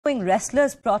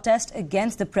Wrestlers protest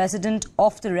against the president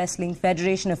of the Wrestling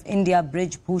Federation of India,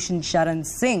 Brij Bhushan Sharan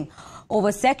Singh,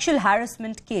 over sexual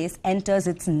harassment case enters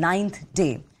its 9th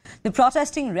day. The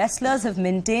protesting wrestlers have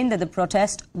maintained that the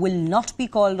protest will not be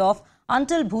called off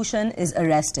until Bhushan is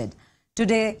arrested.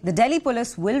 Today, the Delhi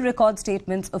police will record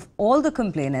statements of all the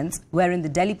complainants, wherein the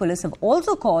Delhi police have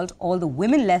also called all the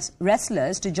women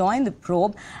wrestlers to join the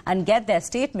probe and get their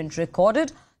statement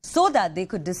recorded so that they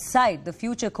could decide the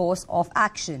future course of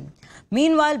action.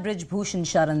 Meanwhile, Brij Bhushan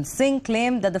Sharan Singh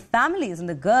claimed that the families and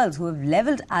the girls who have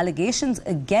levelled allegations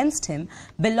against him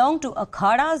belong to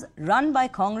akhadas run by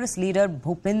Congress leader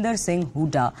Bhupinder Singh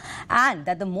Hooda, and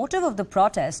that the motive of the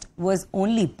protest was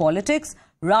only politics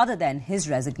rather than his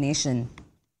resignation.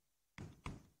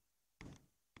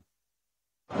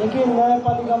 देखिए,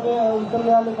 न्यायपालिका पे उत्तर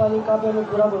न्यायपालिका पे हमें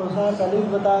पूरा भरोसा है, पहले भी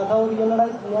बताया था। और ये लड़ाई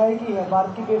न्याय की है,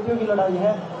 भारत की बेटियों की लड़ाई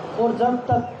है। और जब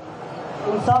तक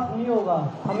इंसाफ नहीं होगा,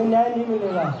 हमें न्याय नहीं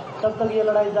मिलेगा, तब तक ये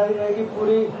लड़ाई जारी रहेगी।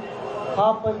 पूरी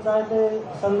खाप पंचायतें,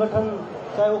 संगठन,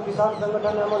 चाहे वो किसान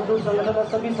संगठन है, मजदूर संगठन है,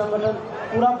 सभी संगठन,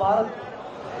 पूरा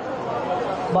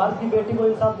भारत की बेटी को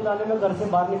इंसाफ दिलाने में घर से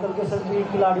बाहर निकल के सभी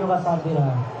खिलाड़ियों का साथ दे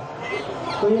रहा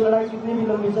है। तो ये लड़ाई कितनी भी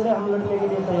लंबी चले, हम लड़ने के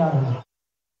लिए तैयार हैं।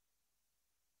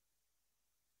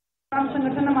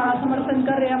 संगठन हमारा समर्थन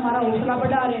कर रहे हैं, हमारा हौसला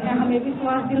बढ़ा रहे हैं, हमें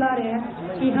विश्वास दिला रहे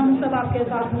हैं कि हम सब आपके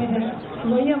साथ में हैं।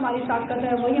 वही हमारी ताकत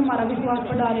है, वही हमारा विश्वास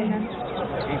बढ़ा रहे हैं।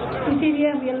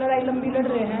 इसीलिए हम ये लड़ाई लंबी लड़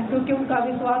रहे हैं, क्योंकि उनका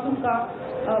विश्वास, उनका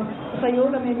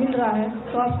सहयोग हमें मिल रहा है।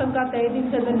 तो आप सबका तहे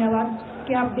दिल से धन्यवाद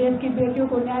कि आप देश की बेटियों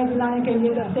को न्याय दिलाने के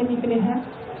लिए घर से निकले हैं,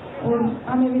 और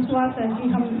हमें विश्वास है कि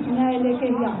हम न्याय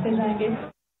लेके ही आते जाएंगे।